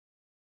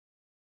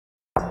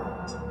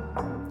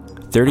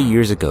30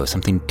 years ago,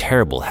 something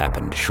terrible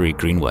happened to Cherie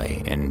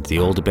Greenway and the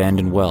old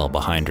abandoned well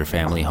behind her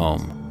family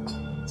home.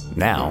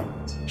 Now,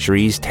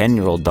 Cherie's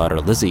 10-year-old daughter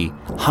Lizzie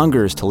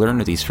hungers to learn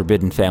of these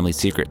forbidden family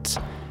secrets,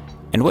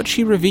 and what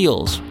she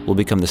reveals will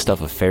become the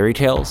stuff of fairy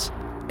tales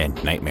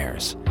and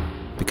nightmares,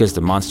 because the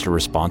monster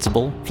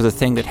responsible for the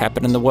thing that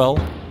happened in the well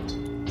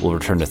will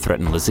return to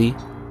threaten Lizzie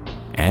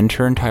and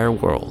her entire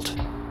world.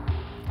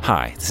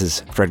 Hi, this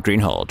is Fred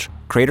Greenhalgh,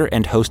 creator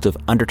and host of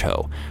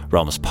Undertow,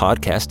 Realm's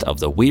podcast of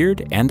the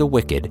weird and the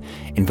wicked,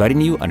 inviting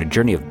you on a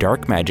journey of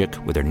dark magic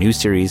with our new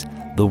series,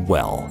 The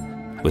Well,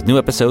 with new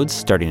episodes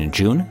starting in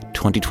June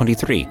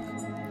 2023.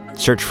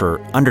 Search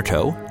for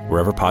Undertow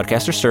wherever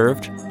podcasts are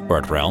served or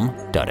at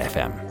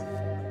realm.fm.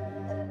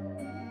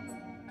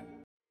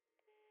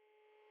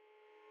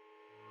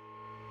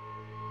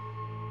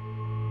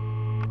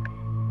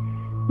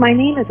 My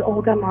name is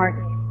Olga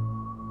Martin.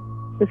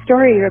 The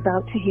story you're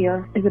about to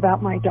hear is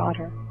about my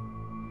daughter.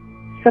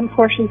 Some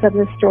portions of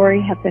the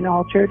story have been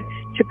altered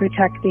to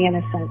protect the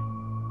innocent,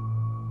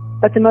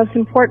 but the most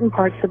important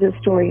parts of the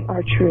story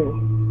are true.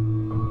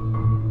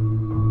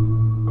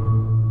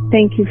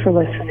 Thank you for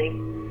listening.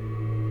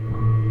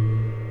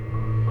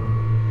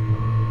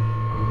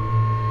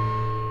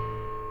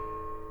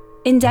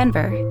 In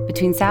Denver,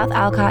 between South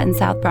Alcott and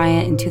South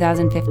Bryant in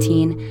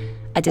 2015,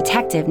 a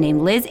detective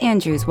named Liz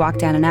Andrews walked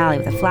down an alley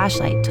with a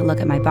flashlight to look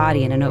at my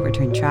body in an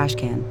overturned trash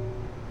can.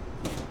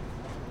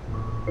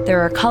 There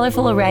were a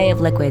colorful array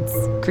of liquids,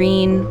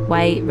 green,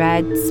 white,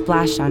 red,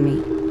 splashed on me.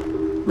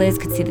 Liz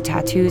could see the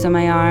tattoos on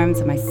my arms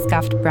and my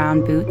scuffed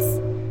brown boots.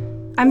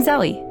 I'm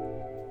Zoe.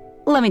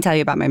 Let me tell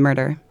you about my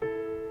murder.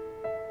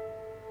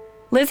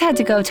 Liz had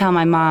to go tell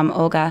my mom,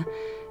 Olga.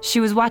 She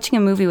was watching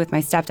a movie with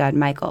my stepdad,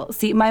 Michael.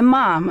 See, my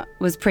mom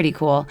was pretty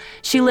cool.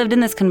 She lived in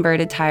this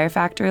converted tire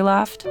factory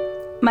loft.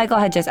 Michael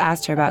had just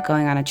asked her about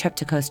going on a trip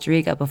to Costa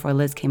Rica before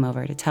Liz came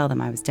over to tell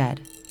them I was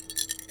dead.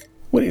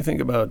 What do you think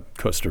about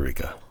Costa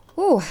Rica?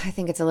 Ooh, I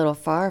think it's a little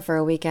far for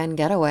a weekend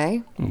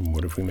getaway.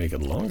 What if we make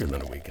it longer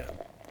than a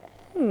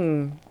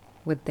weekend?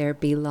 Would there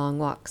be long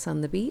walks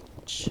on the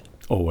beach?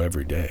 Oh,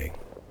 every day.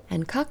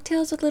 And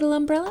cocktails with little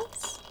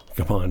umbrellas?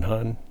 Come on,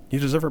 hon. You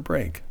deserve a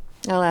break.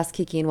 I'll ask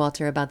Kiki and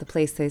Walter about the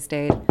place they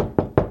stayed.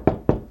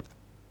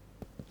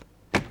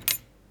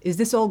 Is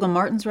this Olga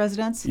Martin's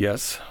residence?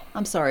 Yes.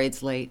 I'm sorry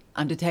it's late.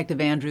 I'm Detective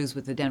Andrews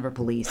with the Denver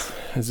Police.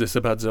 Is this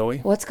about Zoe?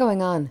 What's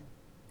going on?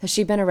 Has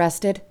she been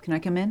arrested? Can I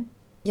come in?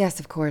 Yes,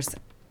 of course.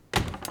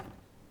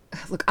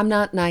 Look, I'm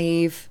not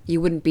naive.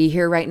 You wouldn't be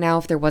here right now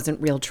if there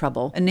wasn't real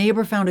trouble. A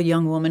neighbor found a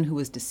young woman who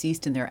was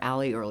deceased in their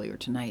alley earlier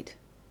tonight.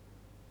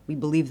 We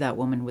believe that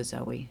woman was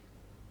Zoe.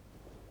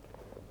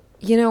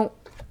 You know,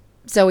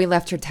 Zoe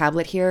left her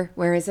tablet here.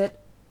 Where is it?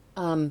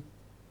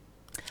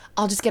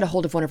 I'll just get a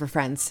hold of one of her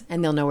friends,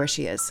 and they'll know where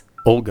she is.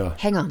 Olga.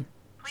 Hang on.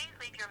 Please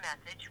leave your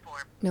message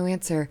for... No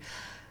answer.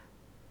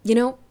 You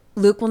know,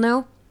 Luke will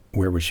know.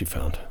 Where was she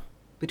found?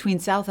 Between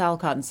South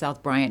Alcott and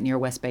South Bryant near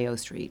West Bayo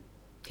Street.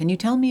 Can you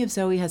tell me if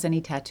Zoe has any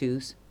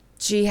tattoos?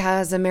 She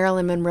has a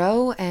Marilyn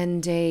Monroe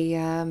and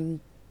a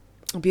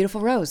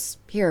beautiful rose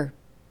here,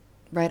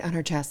 right on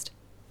her chest.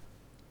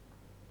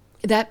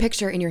 That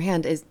picture in your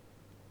hand is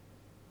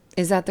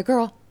that the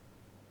girl?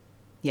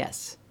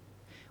 Yes.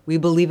 We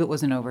believe it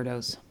was an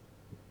overdose.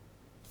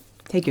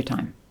 Take your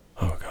time.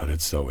 Oh, God,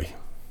 it's Zoe.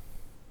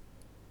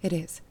 It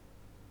is.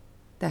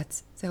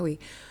 That's Zoe.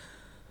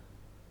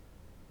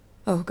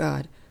 Oh,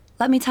 God.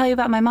 Let me tell you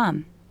about my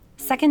mom.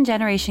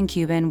 Second-generation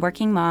Cuban,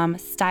 working mom,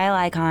 style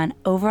icon,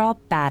 overall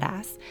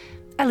badass.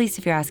 At least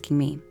if you're asking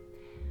me.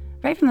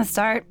 Right from the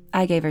start,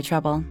 I gave her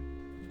trouble.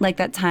 Like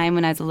that time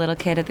when I was a little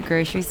kid at the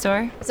grocery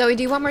store. Zoe,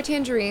 do you want more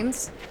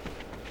tangerines?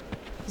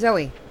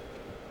 Zoe?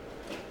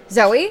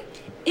 Zoe?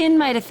 In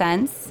my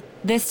defense,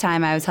 this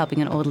time I was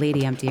helping an old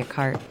lady empty a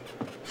cart.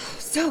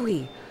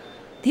 Zoe!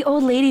 The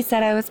old lady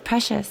said I was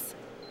precious.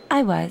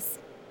 I was.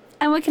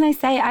 And what can I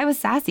say? I was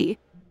sassy.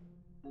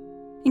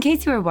 In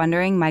case you were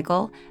wondering,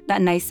 Michael,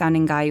 that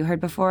nice-sounding guy you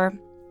heard before,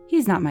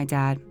 he's not my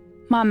dad.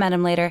 Mom met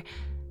him later.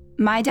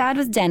 My dad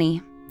was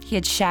Denny. He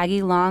had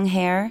shaggy, long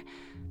hair.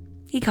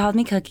 He called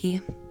me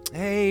Cookie.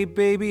 Hey,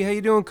 baby, how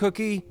you doing,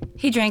 Cookie?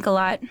 He drank a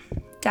lot.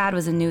 Dad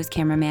was a news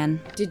cameraman.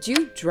 Did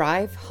you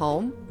drive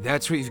home?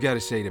 That's what you've got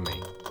to say to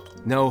me.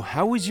 No,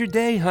 how was your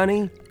day,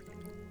 honey?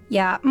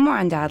 Yeah, more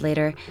on Dad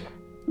later.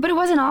 But it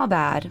wasn't all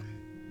bad.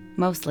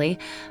 Mostly.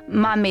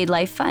 Mom made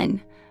life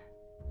fun.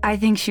 I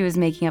think she was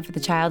making up for the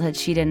childhood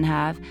she didn't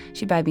have.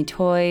 She'd buy me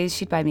toys,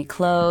 she'd buy me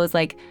clothes,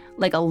 like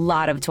a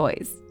lot of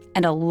toys.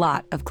 And a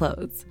lot of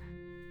clothes.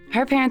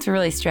 Her parents were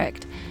really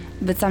strict.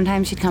 But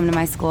sometimes she'd come to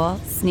my school,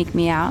 sneak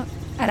me out.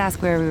 I'd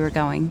ask where we were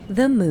going.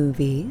 The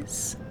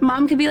movies.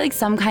 Mom could be like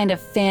some kind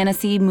of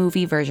fantasy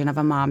movie version of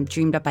a mom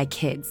dreamed up by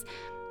kids.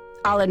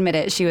 I'll admit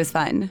it, she was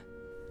fun.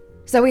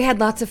 Zoe had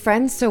lots of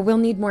friends, so we'll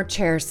need more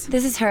chairs.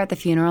 This is her at the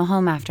funeral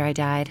home after I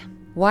died.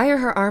 Why are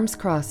her arms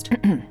crossed?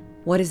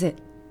 What is it?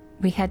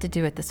 We had to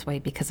do it this way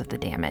because of the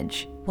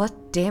damage.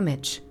 What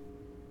damage?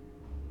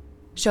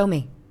 Show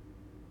me.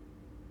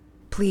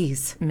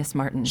 Please. Miss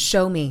Martin.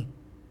 Show me.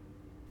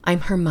 I'm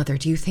her mother.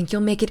 Do you think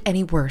you'll make it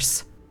any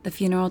worse? The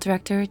funeral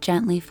director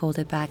gently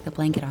folded back the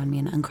blanket on me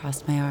and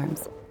uncrossed my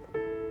arms.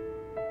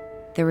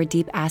 There were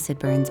deep acid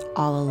burns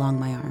all along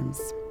my arms.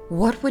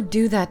 What would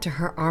do that to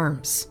her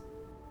arms?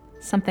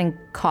 Something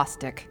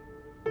caustic.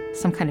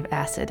 Some kind of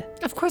acid.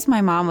 Of course,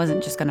 my mom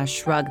wasn't just gonna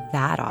shrug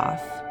that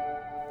off.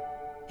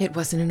 It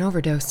wasn't an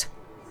overdose.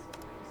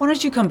 Why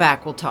don't you come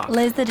back? We'll talk.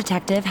 Liz, the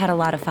detective, had a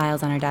lot of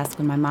files on her desk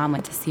when my mom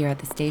went to see her at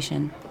the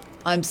station.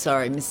 I'm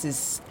sorry,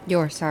 Mrs.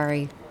 You're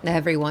sorry.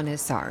 Everyone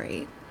is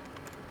sorry.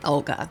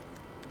 Olga.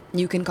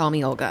 You can call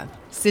me Olga.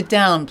 Sit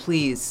down,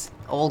 please.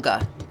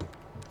 Olga.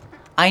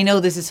 I know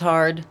this is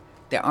hard.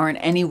 There aren't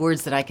any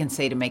words that I can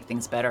say to make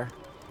things better.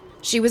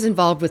 She was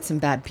involved with some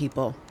bad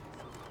people.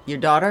 Your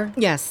daughter?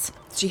 Yes.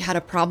 She had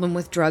a problem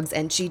with drugs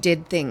and she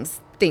did things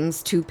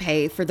to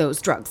pay for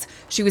those drugs.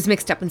 She was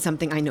mixed up in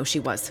something. I know she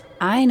was.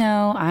 I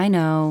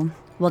know.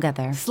 We'll get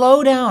there.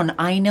 Slow down.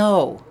 I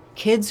know.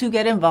 Kids who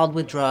get involved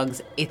with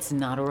drugs, it's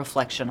not a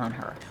reflection on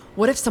her.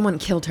 What if someone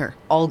killed her?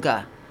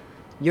 Olga,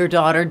 your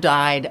daughter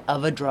died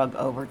of a drug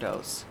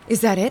overdose.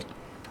 Is that it?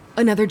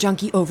 Another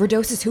junkie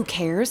overdoses? Who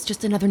cares?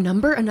 Just another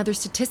number? Another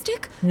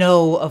statistic?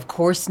 No, of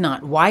course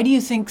not. Why do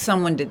you think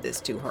someone did this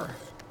to her?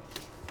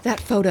 That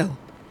photo.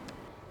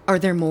 Are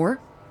there more?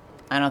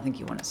 I don't think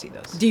you want to see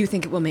those. Do you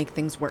think it will make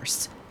things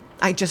worse?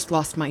 I just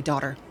lost my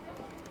daughter.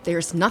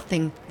 There's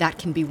nothing that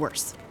can be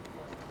worse.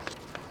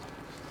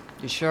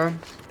 You sure?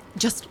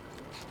 Just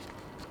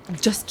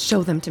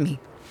show them to me.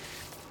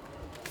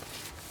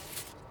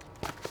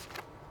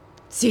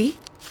 See?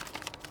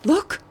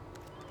 Look!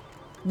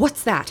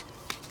 What's that?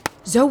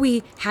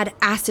 Zoe had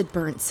acid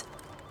burns.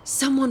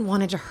 Someone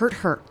wanted to hurt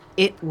her.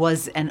 It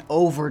was an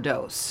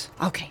overdose.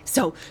 Okay,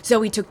 so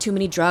Zoe took too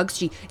many drugs.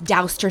 She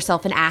doused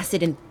herself in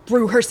acid and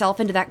threw herself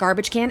into that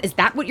garbage can. Is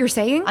that what you're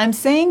saying? I'm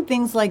saying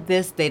things like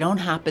this, they don't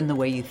happen the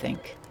way you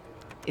think.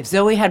 If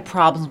Zoe had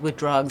problems with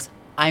drugs,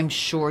 I'm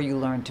sure you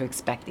learned to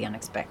expect the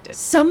unexpected.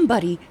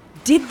 Somebody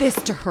did this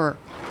to her.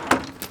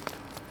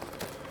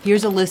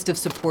 Here's a list of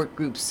support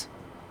groups.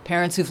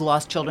 Parents who've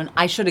lost children.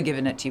 I should have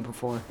given it to you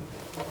before.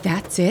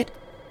 That's it?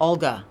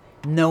 Olga,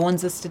 no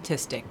one's a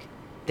statistic.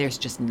 There's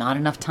just not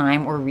enough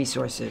time or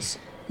resources.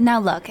 Now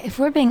look, if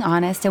we're being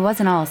honest, it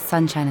wasn't all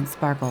sunshine and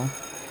sparkle.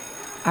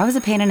 I was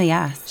a pain in the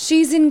ass.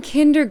 She's in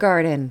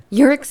kindergarten.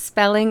 You're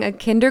expelling a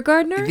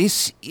kindergartner?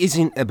 This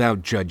isn't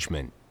about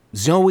judgment.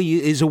 Zoe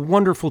is a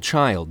wonderful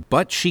child,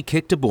 but she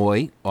kicked a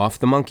boy off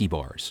the monkey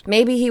bars.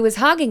 Maybe he was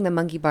hogging the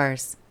monkey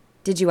bars.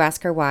 Did you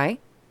ask her why?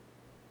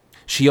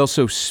 She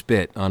also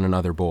spit on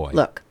another boy.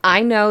 Look,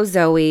 I know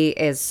Zoe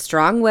is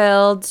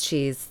strong-willed,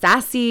 she's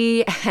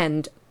sassy,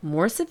 and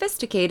more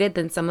sophisticated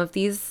than some of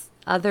these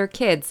other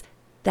kids.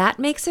 That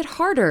makes it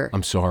harder.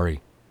 I'm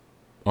sorry.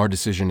 Our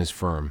decision is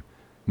firm.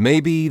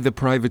 Maybe the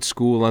private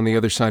school on the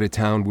other side of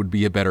town would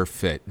be a better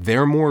fit.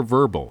 They're more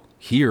verbal.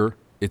 Here,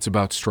 it's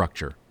about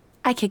structure.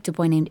 I kicked a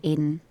boy named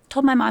Aiden.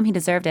 Told my mom he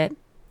deserved it.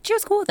 She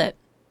was cool with it.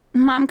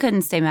 Mom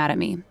couldn't stay mad at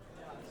me.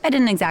 I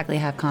didn't exactly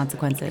have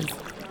consequences.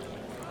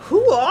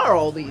 Who are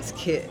all these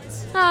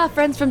kids?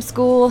 Friends from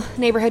school,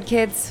 neighborhood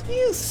kids.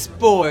 You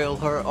spoil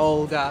her,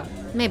 Olga.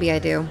 Maybe I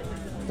do.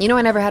 You know,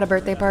 I never had a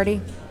birthday party.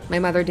 My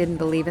mother didn't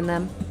believe in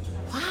them.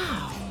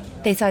 Wow.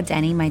 They saw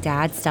Denny, my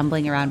dad,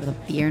 stumbling around with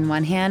a beer in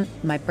one hand,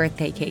 my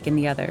birthday cake in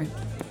the other.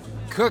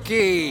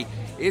 Cookie,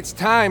 it's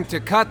time to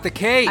cut the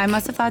cake. I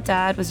must have thought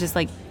Dad was just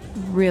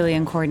really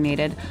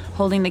uncoordinated.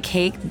 Holding the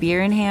cake,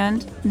 beer in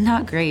hand,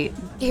 not great.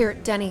 Here,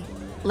 Denny,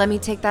 let me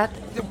take that.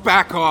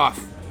 Back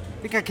off.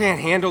 Think I can't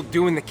handle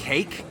doing the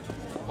cake?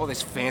 All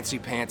this fancy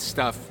pants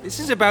stuff. This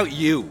is about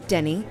you.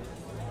 Denny,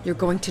 you're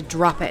going to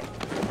drop it.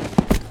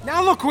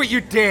 Now look what you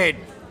did.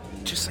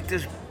 Just like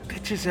those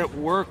bitches at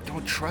work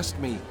don't trust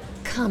me.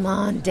 Come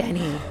on,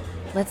 Denny.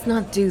 Let's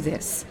not do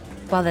this.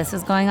 While this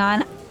was going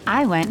on,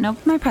 I went and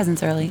opened my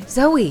presents early.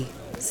 Zoe,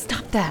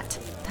 stop that.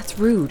 That's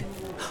rude.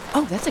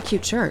 Oh, that's a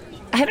cute shirt.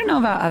 I don't know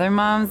about other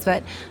moms,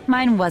 but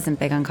mine wasn't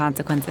big on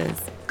consequences.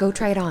 Go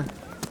try it on.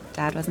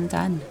 Dad wasn't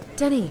done.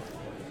 Denny,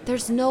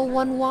 there's no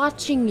one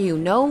watching you.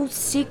 No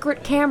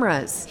secret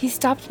cameras. He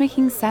stopped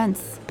making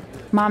sense.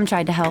 Mom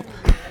tried to help.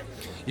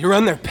 You're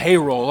on their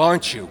payroll,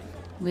 aren't you?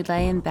 We'd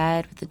lay in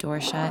bed with the door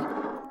shut.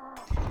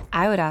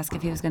 I would ask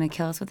if he was going to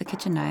kill us with the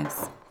kitchen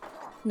knives.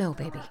 No,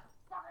 baby.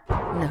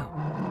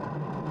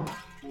 No.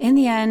 In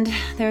the end,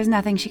 there was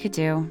nothing she could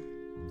do.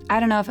 I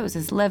don't know if it was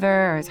his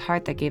liver or his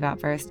heart that gave out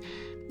first.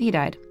 He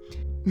died.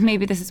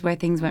 Maybe this is where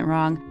things went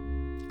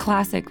wrong.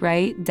 Classic,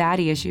 right?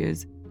 Daddy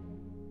issues.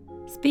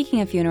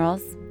 Speaking of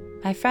funerals,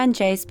 my friend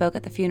Jay spoke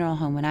at the funeral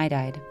home when I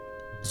died.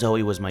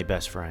 Zoe was my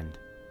best friend.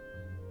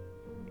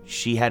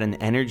 She had an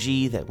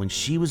energy that when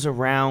she was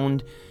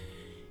around,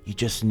 you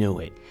just knew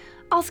it.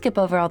 I'll skip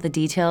over all the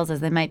details as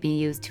they might be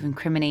used to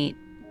incriminate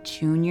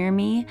junior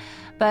me,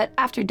 but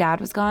after Dad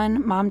was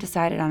gone, Mom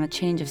decided on a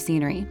change of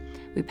scenery.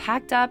 We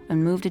packed up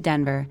and moved to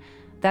Denver.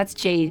 That's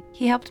Jade.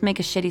 He helped make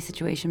a shitty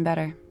situation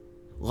better.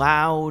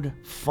 Loud,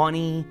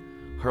 funny,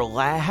 her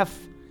laugh.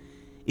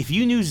 If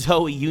you knew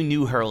Zoe, you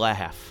knew her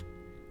laugh.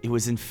 It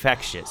was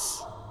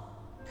infectious.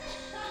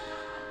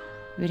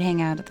 We'd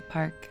hang out at the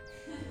park.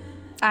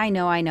 I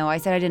know. I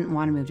said I didn't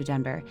want to move to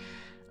Denver.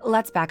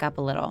 Let's back up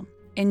a little.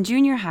 In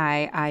junior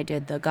high, I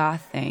did the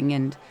goth thing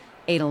and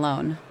ate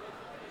alone.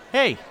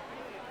 Hey,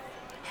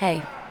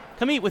 Hey,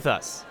 come eat with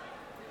us.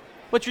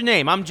 What's your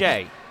name? I'm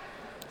Jay.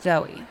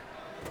 Zoe.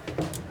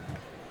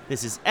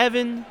 This is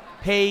Evan,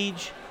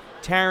 Paige,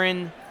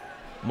 Taryn,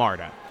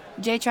 Marta.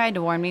 Jay tried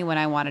to warn me when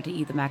I wanted to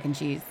eat the mac and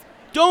cheese.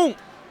 Don't!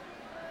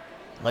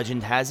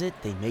 Legend has it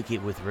they make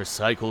it with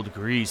recycled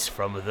grease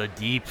from the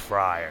deep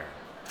fryer.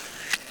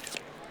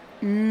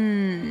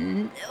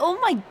 Oh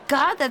my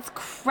God, that's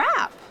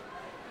crap.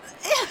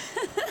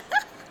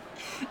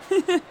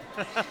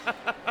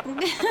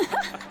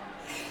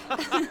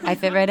 I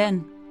fit right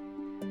in.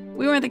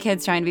 We weren't the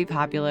kids trying to be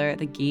popular,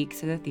 the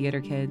geeks or the theater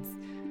kids.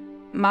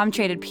 Mom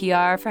traded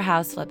PR for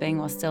house flipping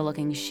while still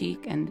looking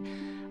chic, and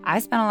I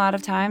spent a lot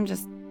of time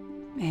just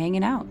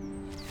hanging out.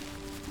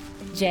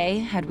 Jay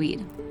had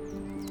weed.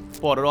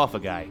 Bought it off a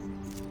guy.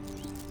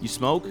 You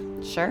smoke?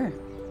 Sure.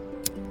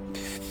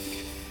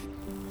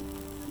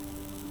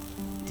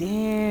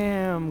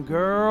 Damn,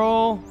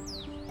 girl.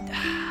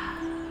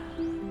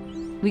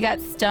 We got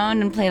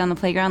stoned and played on the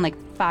playground like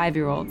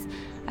 5-year-olds.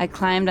 I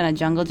climbed on a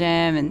jungle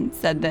gym and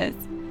said this: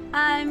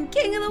 I'm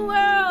king of the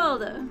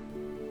world!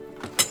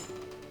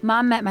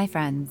 Mom met my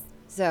friends.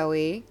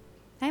 Zoe.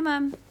 Hey,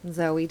 Mom.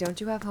 Zoe, don't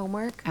you have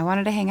homework? I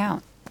wanted to hang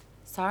out.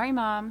 Sorry,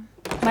 Mom.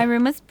 My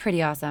room was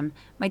pretty awesome.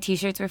 My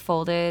t-shirts were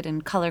folded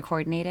and color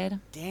coordinated.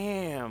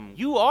 Damn,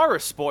 you are a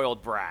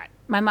spoiled brat.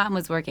 My mom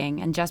was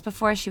working, and just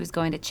before she was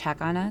going to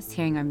check on us,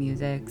 hearing our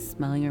music,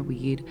 smelling our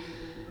weed,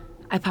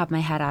 I popped my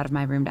head out of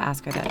my room to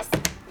ask her this.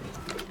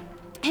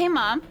 Hey,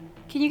 Mom,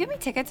 can you get me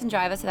tickets and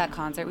drive us to that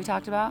concert we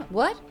talked about?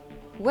 What?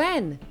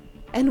 When?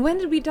 And when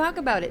did we talk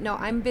about it? No,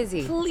 I'm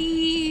busy.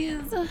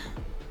 Please.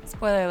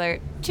 Spoiler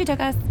alert, she took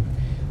us.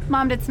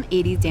 Mom did some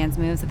 80s dance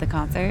moves at the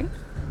concert.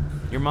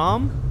 Your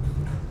mom?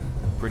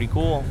 Pretty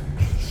cool.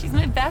 She's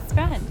my best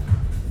friend.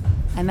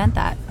 I meant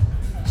that.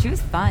 She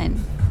was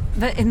fun.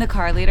 But in the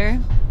car later,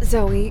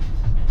 Zoe,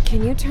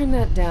 can you turn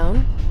that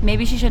down?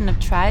 maybe she shouldn't have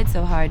tried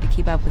so hard to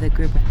keep up with a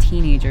group of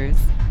teenagers.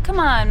 Come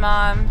on,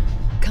 Mom.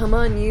 Come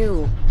on,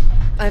 you.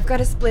 I've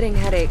got a splitting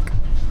headache.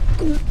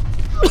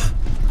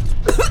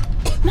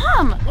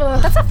 Mom,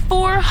 that's a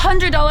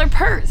 $400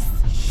 purse.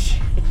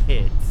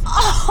 Shit.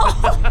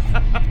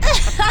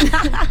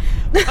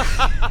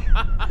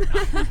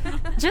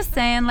 Just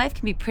saying, life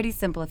can be pretty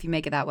simple if you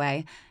make it that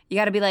way. You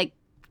gotta be like,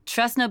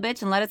 trust no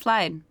bitch and let it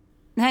slide.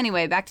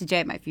 Anyway, back to Jay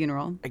at my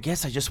funeral. I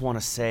guess I just want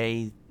to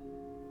say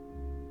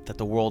that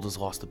the world has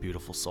lost a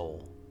beautiful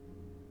soul.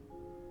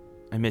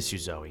 I miss you,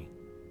 Zoe.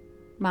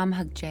 Mom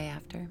hugged Jay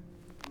after.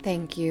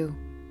 Thank you.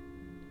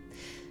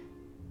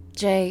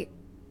 Jay,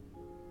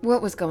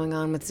 what was going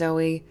on with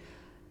Zoe?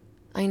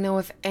 I know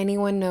if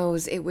anyone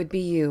knows, it would be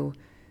you.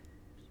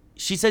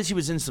 She said she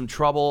was in some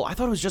trouble. I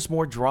thought it was just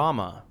more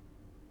drama.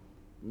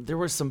 There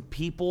were some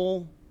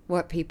people.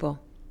 What people?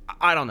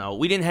 I don't know.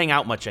 We didn't hang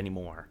out much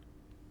anymore.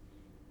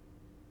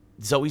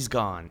 Zoe's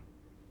gone.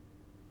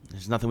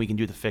 There's nothing we can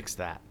do to fix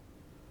that.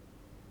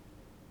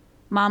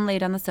 Mom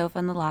laid on the sofa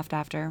in the loft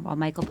after, while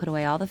Michael put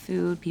away all the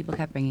food people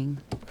kept bringing.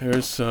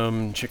 Here's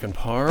some chicken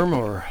parm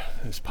or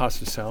this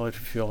pasta salad if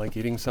you feel like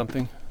eating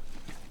something.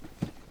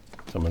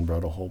 Someone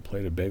brought a whole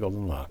plate of bagels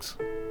and lox.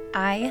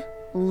 I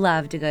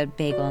loved a good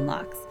bagel and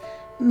lox.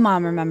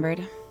 Mom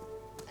remembered.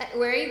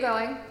 Where are you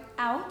going?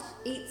 Out?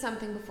 Eat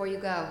something before you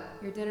go.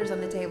 Your dinner's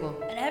on the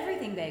table. An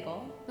everything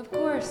bagel. Of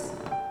course.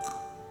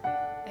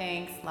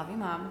 Thanks. Love you,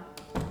 Mom.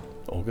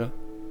 Olga,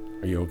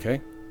 are you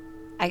okay?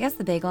 I guess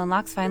the bagel and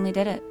lox finally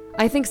did it.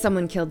 I think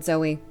someone killed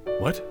Zoe.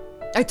 What?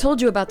 I told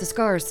you about the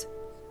scars.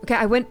 Okay,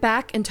 I went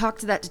back and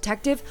talked to that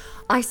detective.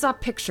 I saw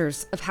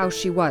pictures of how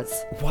she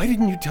was. Why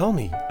didn't you tell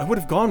me? I would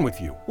have gone with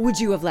you. Would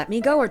you have let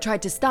me go or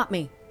tried to stop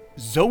me?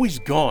 Zoe's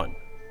gone,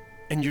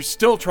 and you're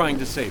still trying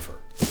to save her.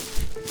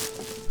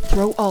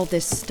 Throw all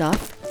this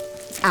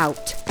stuff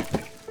out.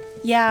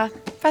 Yeah,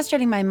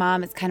 frustrating my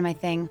mom is kind of my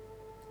thing.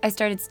 I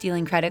started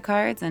stealing credit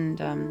cards and,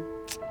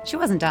 she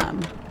wasn't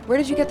dumb. Where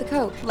did you get the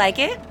coat? Like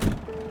it?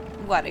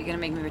 What, are you gonna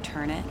make me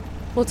return it?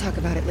 We'll talk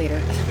about it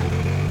later.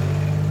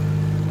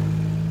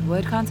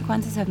 Would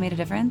consequences have made a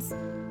difference?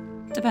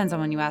 Depends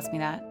on when you ask me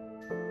that.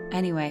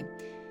 Anyway,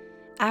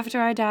 after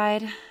I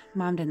died,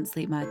 Mom didn't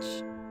sleep much.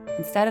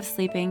 Instead of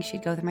sleeping,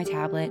 she'd go through my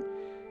tablet.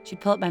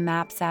 She'd pull up my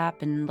Maps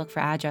app and look for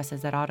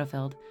addresses that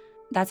autofilled.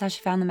 That's how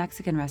she found the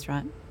Mexican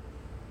restaurant.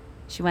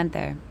 She went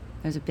there.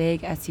 There was a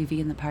big SUV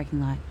in the parking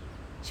lot.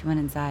 She went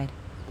inside.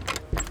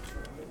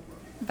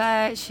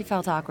 But she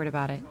felt awkward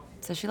about it,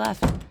 so she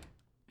left.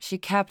 She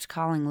kept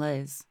calling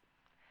Liz.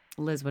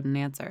 Liz wouldn't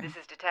answer. This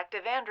is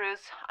Detective Andrews.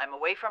 I'm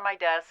away from my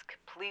desk.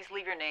 Please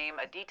leave your name,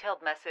 a detailed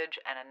message,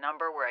 and a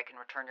number where I can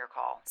return your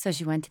call. So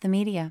she went to the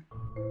media.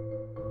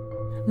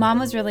 Mom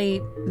was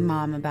really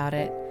mom about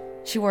it.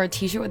 She wore a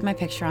t-shirt with my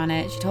picture on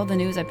it. She told the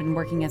news I'd been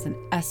working as an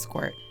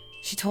escort.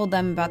 She told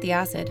them about the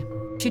acid.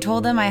 She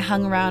told them I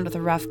hung around with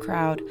a rough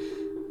crowd.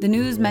 The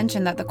news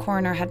mentioned that the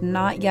coroner had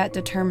not yet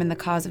determined the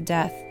cause of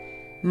death.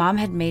 Mom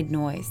had made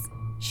noise.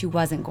 She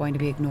wasn't going to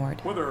be ignored.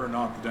 Whether or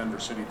not the Denver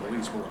City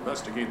Police will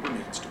investigate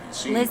remains to be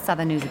seen. Liz saw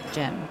the news at the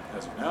gym.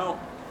 As of now,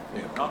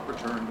 they have not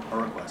returned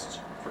our requests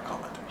for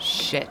comment.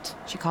 Shit.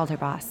 She called her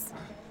boss.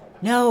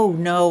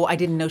 No, I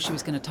didn't know she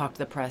was going to talk to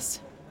the press.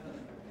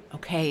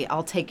 Okay,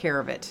 I'll take care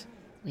of it.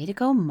 Way to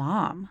go,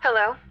 Mom.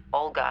 Hello?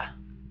 Olga,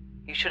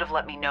 you should have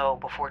let me know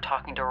before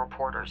talking to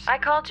reporters. I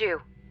called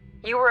you.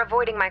 You were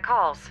avoiding my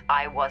calls.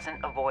 I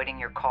wasn't avoiding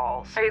your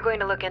calls. Are you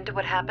going to look into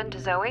what happened to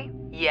Zoe?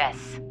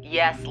 Yes,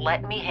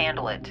 let me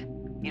handle it.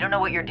 You don't know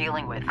what you're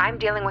dealing with. I'm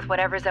dealing with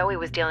whatever Zoe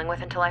was dealing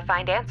with until I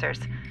find answers.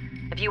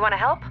 If you want to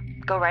help,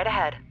 go right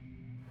ahead.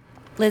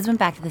 Liz went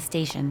back to the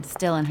station,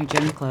 still in her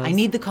gym clothes. I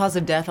need the cause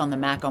of death on the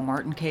Mac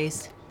Martin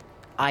case.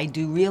 I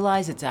do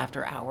realize it's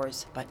after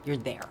hours, but you're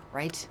there,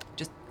 right?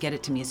 Just get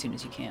it to me as soon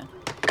as you can.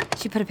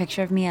 She put a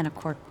picture of me on a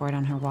corkboard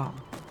on her wall,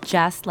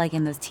 just like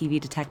in those TV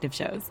detective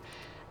shows.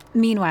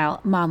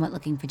 Meanwhile, Mom went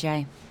looking for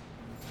Jay.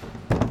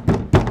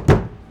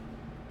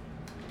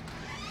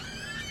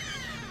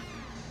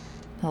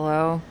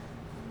 Hello?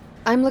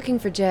 I'm looking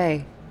for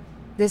Jay.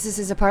 This is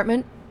his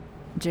apartment?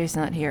 Jay's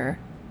not here.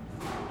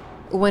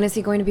 When is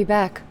he going to be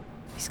back?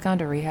 He's gone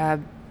to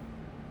rehab.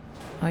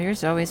 Oh, you're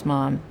Zoe's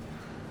mom.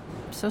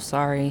 I'm so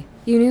sorry.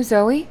 You knew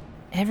Zoe?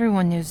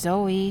 Everyone knew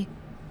Zoe.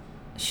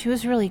 She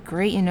was really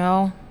great, you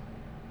know.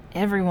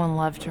 Everyone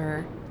loved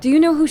her. Do you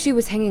know who she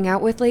was hanging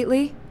out with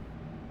lately?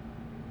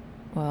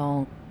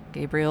 Well,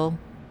 Gabriel.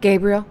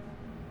 Gabriel?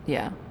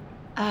 Yeah.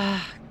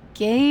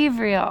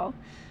 Gabriel.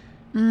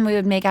 We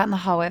would make out in the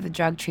hallway of the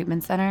drug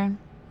treatment center.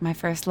 My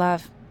first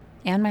love.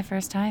 And my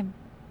first time.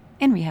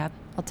 In rehab.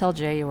 I'll tell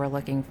Jay you were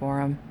looking for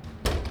him.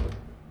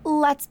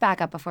 Let's back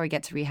up before we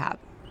get to rehab.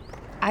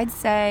 I'd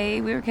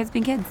say we were kids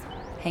being kids.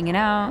 Hanging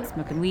out,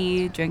 smoking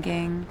weed,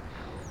 drinking.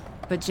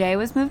 But Jay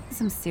was moving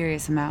some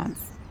serious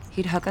amounts.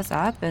 He'd hook us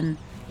up, and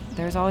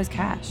there was always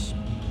cash.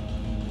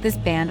 This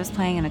band was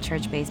playing in a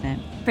church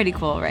basement. Pretty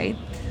cool, right?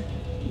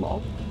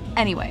 Lol.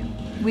 Anyway,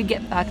 we'd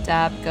get fucked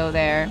up, go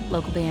there,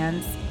 local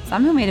bands.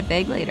 Some who made it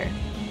big later.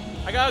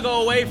 I gotta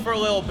go away for a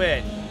little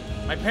bit.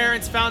 My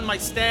parents found my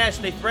stash.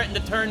 They threatened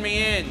to turn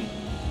me in.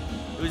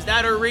 It was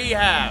that or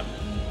rehab.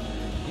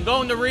 I'm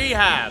going to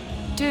rehab.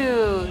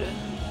 Dude.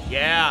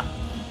 Yeah.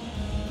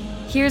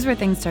 Here's where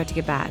things start to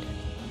get bad.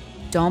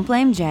 Don't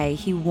blame Jay.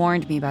 He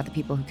warned me about the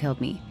people who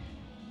killed me.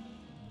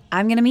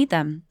 I'm gonna meet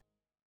them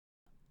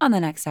on the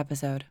next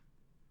episode.